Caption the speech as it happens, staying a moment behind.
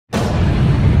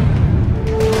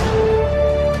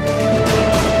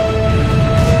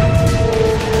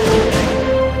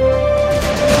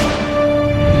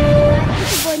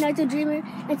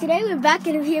we're back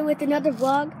in here with another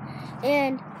vlog,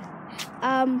 and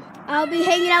I'll be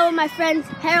hanging out with my friends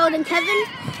Harold and Kevin.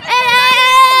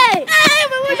 Hey! Hey,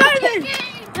 we're Jonathan!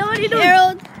 Hey, what are you doing?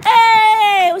 Harold.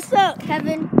 Hey, what's up?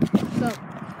 Kevin. So,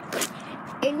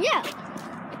 and yeah,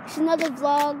 it's another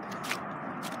vlog.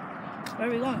 Where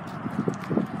are we going?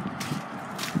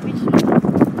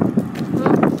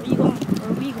 Huh? Where are you going? Where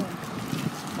are we going?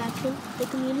 Back to the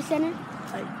community center.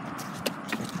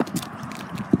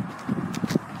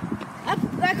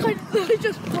 That car literally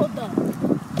just pulled up.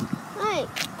 Alright.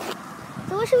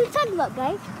 So what should we talk about,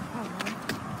 guys? I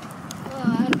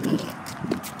don't know.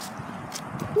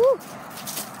 Whew.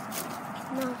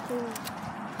 Not cool.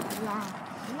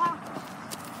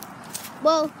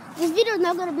 Well, this video is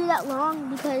not going to be that long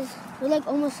because we're like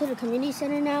almost to the community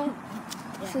center now.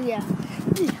 Yeah. So yeah.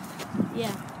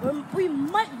 Yeah, we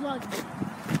might vlog it.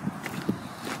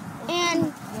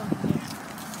 And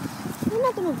we're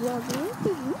not going to vlog it.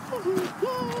 I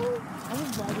will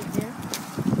vlog it there.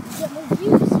 Get more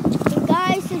views. And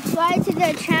guys, subscribe to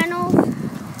their channel.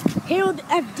 Harold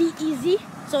FDEZ.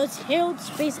 So it's Harold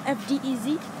space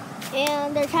FDEZ.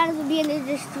 And their channels will be in the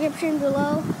description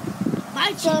below.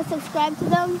 So subscribe to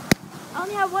them. I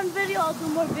only have one video. I'll do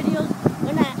more videos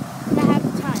when I have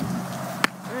the time.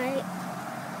 Alright.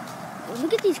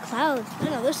 Look at these clouds. I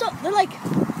know they're like.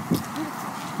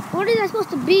 What is that supposed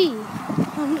to be?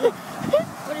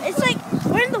 It's like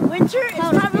we're in the winter. It's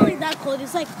not really that cold.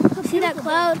 It's like See that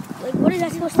cloud? Like, what is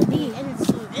that supposed to be? And it's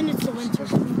the winter.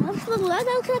 That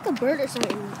looks like a bird or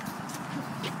something. No,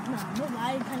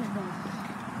 I kind of know.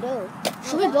 No.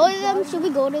 Should we go to them? Should we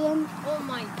go to them? Oh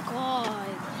my god!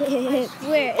 I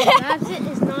swear, if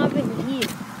Babsett is not even here.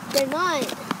 They're not.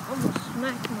 Almost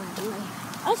smacked my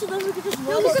life. Also, then we could just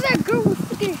Yo, look at that girl with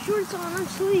freaking shorts on her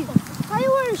sleeve. How are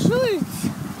you wearing shorts?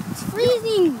 It's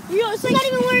freezing. Yo, it's She's not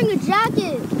even wearing a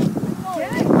jacket.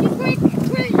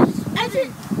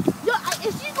 Yo,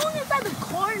 if she's going inside the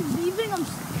car and leaving,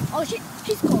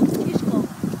 she's cold. She's cold.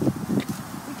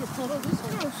 We could tell this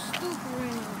girl's stupid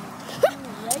right now.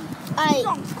 I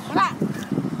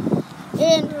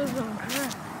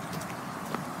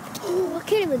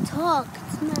can't even talk.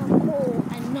 It's not cold.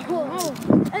 I know.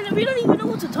 And we don't even know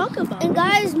what to talk about. And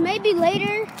guys, maybe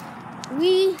later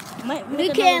we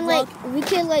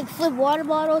can flip water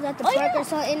bottles at the park or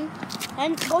something.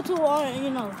 And go to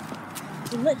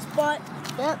the lit spot.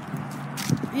 Yep.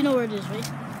 You know where it is, right?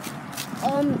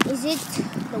 Is it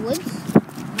the woods?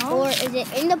 No. Or is it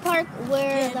in the park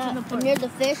where it's in the park. near the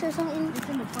fish or something? It's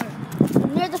in the park.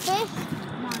 Near the fish?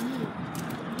 Nah, near.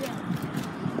 Yeah.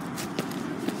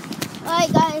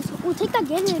 Alright guys, we'll take that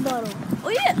Gatorade bottle. Oh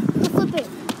yeah. We'll flip it.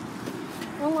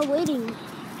 While we're waiting.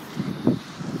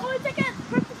 Oh, it's like a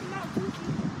perfect amount.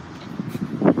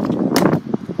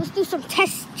 Let's do some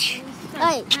tests.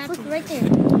 Alright, flip it right there.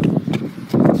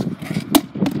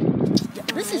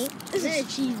 This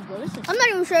is cheese, bro. I'm not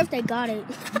even sure if they got it.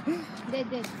 They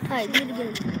did. Alright, do it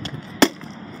again.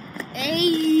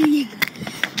 Hey!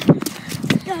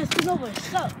 Guys, it's over.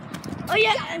 So, oh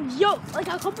yeah, and yo, like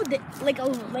a couple days, like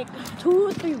 2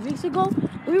 or 3 weeks ago,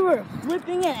 we were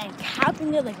flipping it and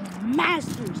capping it like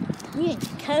masters. Me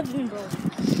and Kevin, bro.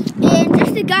 And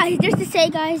just to say,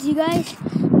 guys, you guys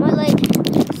might like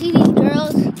see these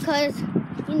girls, cause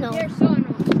they're so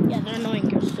annoying. Yeah, they're annoying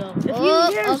girls. So,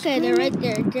 okay, they're right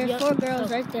there. There's 4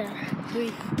 girls right there.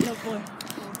 3, no 4.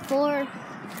 4.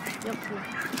 Yep, 4.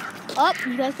 Oh,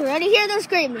 you guys can already hear them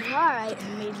screaming. Alright.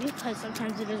 Maybe, because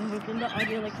sometimes it doesn't work in the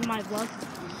audio like in my vlog.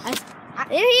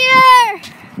 They're here!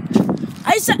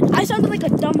 I sounded like a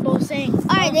Dumbo saying,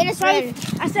 Alright, they just sorry.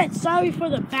 I said sorry for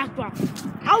the background.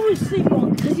 I was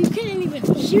sleepwalking because you couldn't even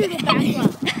hear the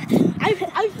background.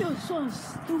 I feel so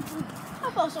stupid.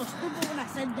 I felt so stupid when I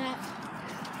said that.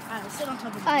 Alright, sit on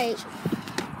top of the Alright.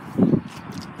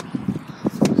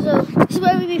 So, this is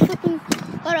where we be flipping.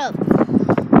 Hold up.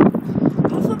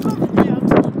 I'm flipping over there up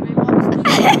to the gray box.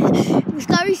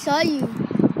 We already saw you.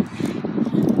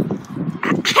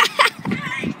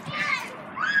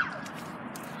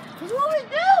 That's what we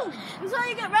do. That's how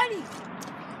you get ready.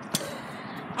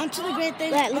 Onto the great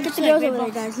thing. Right, look at the girls over there,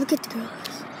 guys. Look at the girls.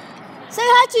 Say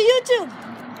hi to YouTube.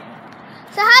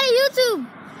 Say hi to YouTube.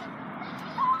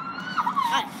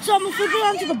 Alright, so I'm gonna flip it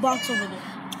onto the box over there.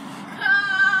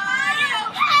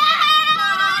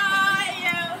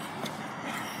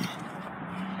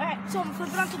 Alright, so I'm gonna flip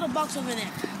it onto the box over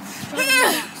there.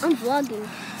 I'm vlogging.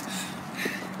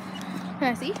 Can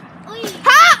I see?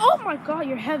 Ha! Oh my god,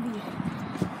 you're heavy.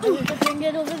 Bring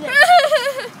it over there.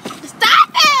 Stop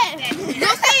it!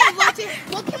 Don't say it.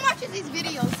 What can watch these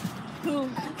videos? Who?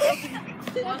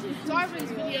 Watching Starbucks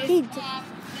videos He off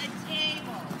the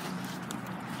table.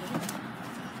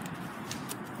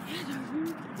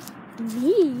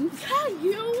 Yeah,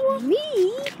 you. Me?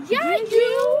 Yeah, you.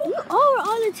 You all were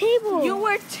on the table. You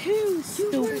were too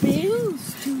stupid.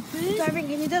 Stupid. Darvin,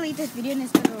 can you delete this video and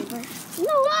start over?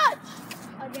 No, what?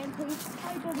 Again, please.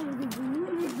 He's gonna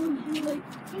be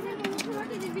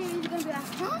like,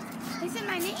 huh? They said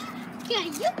my name? Yeah,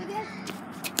 you.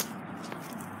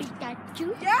 Pikachu.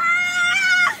 Yeah!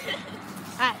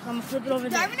 Alright, I'm gonna flip it over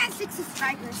there. Darvin has 6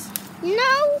 subscribers.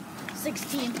 No.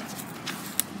 16.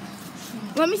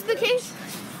 Let me see the case.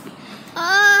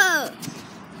 Oh.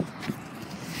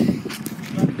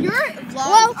 Your vlogs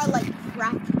Whoa. are like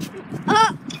rap.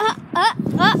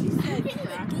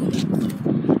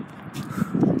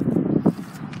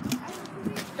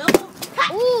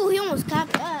 Ooh, he almost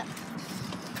capped up.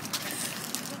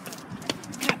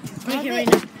 Break it right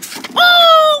now.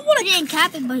 Oh, what a he didn't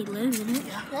cap it, but he lives in it.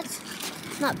 Yeah. That's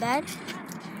not bad.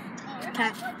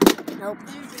 Cap. Nope.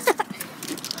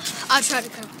 I'll try to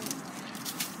cap it.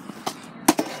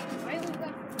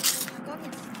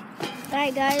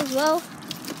 Alright guys, well,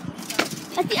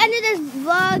 at the end of this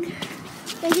vlog,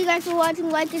 thank you guys for watching.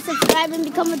 Like and subscribe and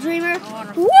become a dreamer.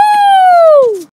 Woo!